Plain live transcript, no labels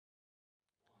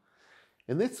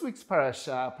In this week's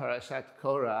parasha, Parashat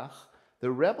Korach,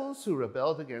 the rebels who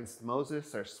rebelled against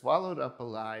Moses are swallowed up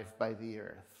alive by the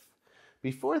earth.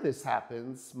 Before this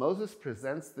happens, Moses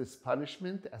presents this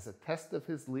punishment as a test of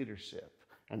his leadership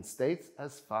and states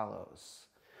as follows: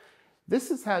 "This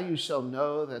is how you shall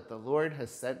know that the Lord has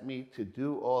sent me to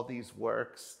do all these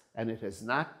works, and it has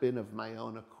not been of my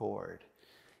own accord.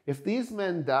 If these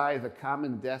men die the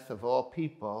common death of all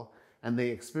people, and they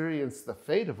experience the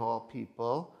fate of all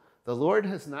people, the Lord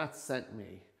has not sent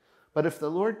me. But if the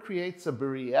Lord creates a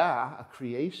beriah, a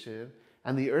creation,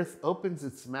 and the earth opens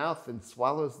its mouth and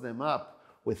swallows them up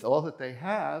with all that they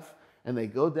have, and they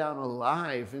go down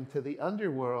alive into the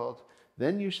underworld,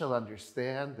 then you shall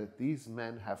understand that these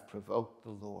men have provoked the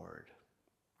Lord."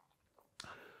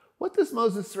 Why does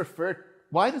Moses refer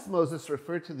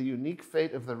to the unique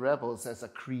fate of the rebels as a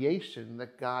creation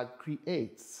that God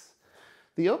creates?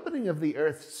 The opening of the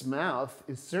earth's mouth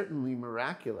is certainly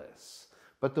miraculous,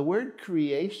 but the word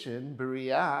creation,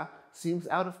 beriah, seems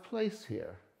out of place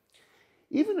here.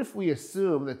 Even if we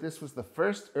assume that this was the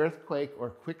first earthquake or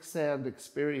quicksand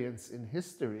experience in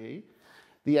history,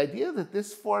 the idea that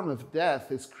this form of death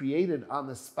is created on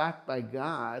the spot by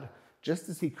God, just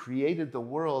as he created the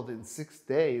world in 6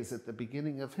 days at the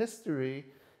beginning of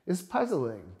history, is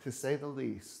puzzling, to say the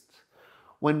least.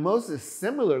 When Moses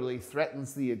similarly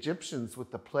threatens the Egyptians with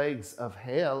the plagues of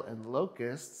hail and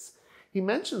locusts, he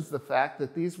mentions the fact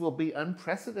that these will be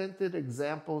unprecedented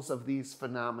examples of these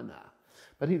phenomena,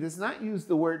 but he does not use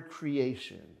the word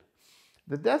creation.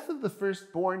 The death of the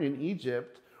firstborn in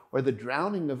Egypt, or the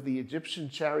drowning of the Egyptian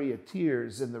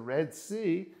charioteers in the Red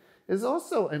Sea, is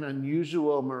also an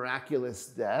unusual, miraculous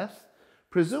death,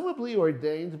 presumably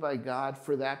ordained by God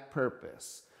for that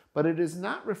purpose, but it is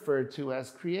not referred to as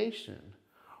creation.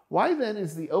 Why then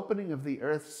is the opening of the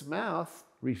earth's mouth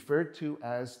referred to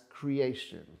as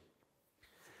creation?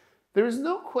 There is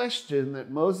no question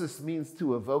that Moses means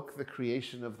to evoke the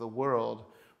creation of the world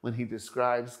when he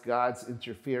describes God's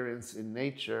interference in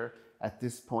nature at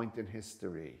this point in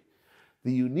history.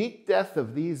 The unique death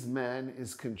of these men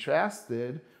is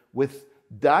contrasted with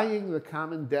dying the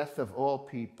common death of all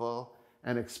people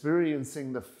and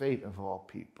experiencing the fate of all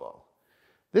people.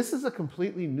 This is a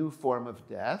completely new form of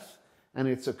death, and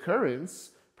its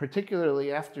occurrence,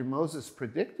 particularly after Moses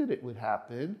predicted it would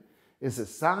happen, is a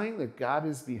sign that God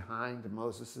is behind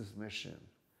Moses' mission.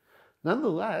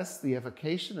 Nonetheless, the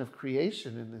evocation of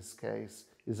creation in this case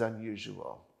is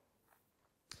unusual.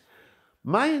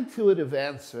 My intuitive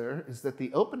answer is that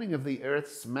the opening of the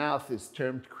earth's mouth is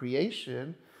termed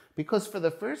creation because for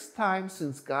the first time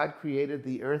since God created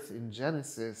the earth in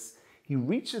Genesis, he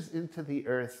reaches into the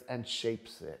earth and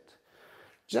shapes it.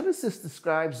 Genesis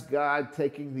describes God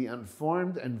taking the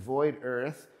unformed and void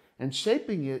earth and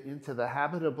shaping it into the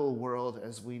habitable world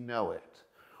as we know it,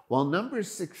 while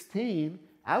Numbers 16,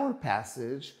 our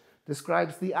passage,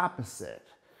 describes the opposite.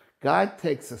 God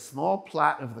takes a small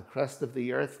plot of the crust of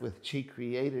the earth which he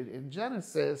created in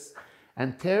Genesis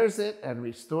and tears it and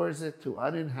restores it to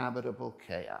uninhabitable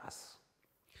chaos.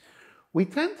 We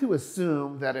tend to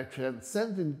assume that a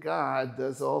transcendent God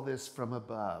does all this from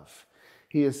above.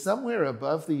 He is somewhere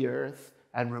above the earth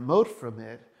and remote from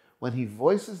it when he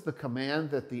voices the command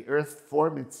that the earth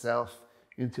form itself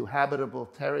into habitable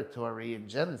territory in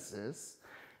Genesis,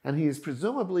 and he is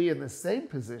presumably in the same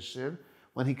position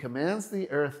when he commands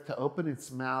the earth to open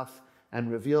its mouth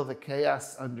and reveal the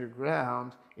chaos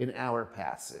underground in our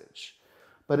passage.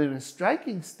 But in a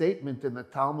striking statement in the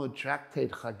Talmud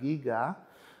tractate Chagiga,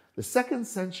 the 2nd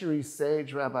century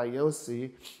sage Rabbi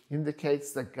Yossi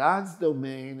indicates that God's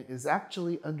domain is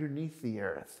actually underneath the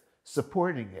earth,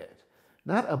 supporting it,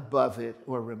 not above it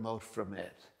or remote from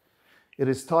it. It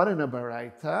is taught in a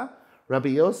Baraita. Rabbi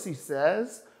Yossi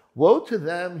says, "Woe to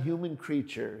them, human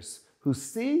creatures, who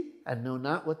see and know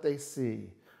not what they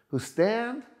see, who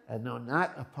stand and know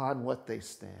not upon what they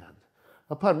stand."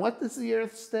 Upon what does the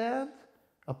earth stand?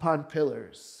 Upon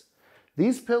pillars.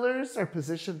 These pillars are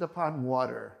positioned upon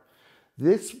water.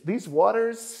 These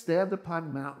waters stand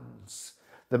upon mountains.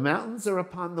 The mountains are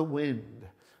upon the wind.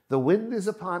 The wind is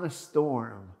upon a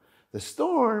storm. The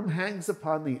storm hangs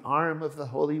upon the arm of the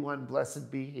Holy One,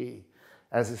 blessed be he,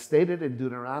 as is stated in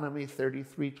Deuteronomy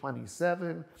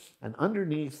 33:27, and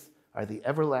underneath are the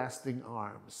everlasting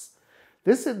arms.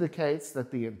 This indicates that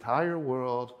the entire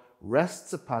world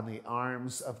rests upon the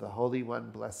arms of the Holy One,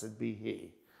 blessed be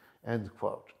he. End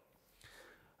quote.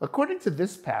 According to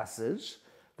this passage,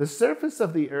 the surface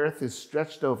of the earth is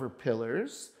stretched over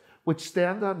pillars, which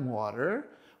stand on water,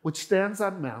 which stands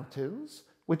on mountains,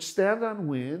 which stand on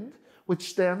wind, which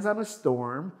stands on a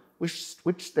storm, which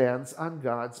stands on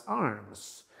God's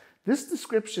arms. This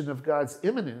description of God's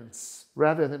immanence,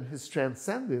 rather than his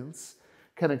transcendence,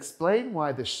 can explain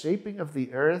why the shaping of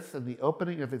the earth and the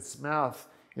opening of its mouth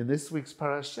in this week's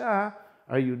parasha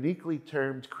are uniquely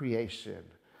termed creation.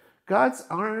 God's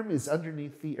arm is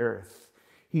underneath the earth.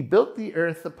 He built the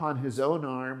earth upon his own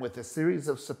arm with a series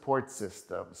of support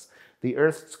systems, the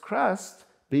earth's crust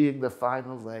being the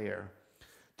final layer.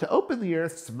 To open the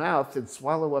earth's mouth and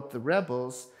swallow up the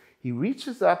rebels, he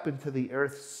reaches up into the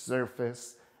earth's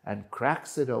surface and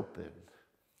cracks it open.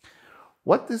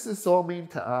 What does this all mean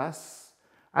to us?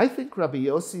 I think Rabbi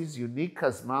Yossi's unique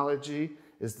cosmology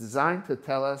is designed to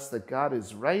tell us that God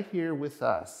is right here with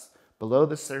us, below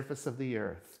the surface of the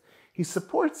earth. He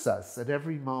supports us at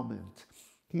every moment.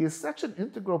 He is such an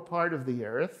integral part of the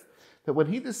earth that when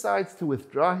he decides to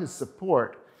withdraw his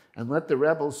support and let the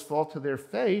rebels fall to their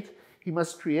fate, he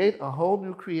must create a whole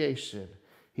new creation.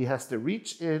 He has to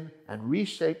reach in and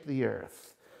reshape the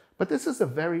earth. But this is a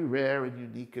very rare and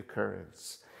unique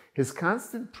occurrence. His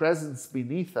constant presence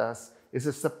beneath us is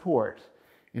a support,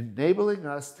 enabling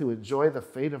us to enjoy the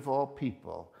fate of all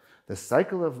people, the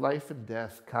cycle of life and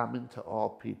death common to all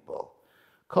people.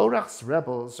 Korach's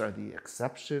rebels are the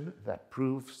exception that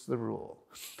proves the rule.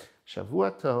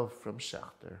 Shavua Tov from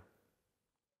Schechter.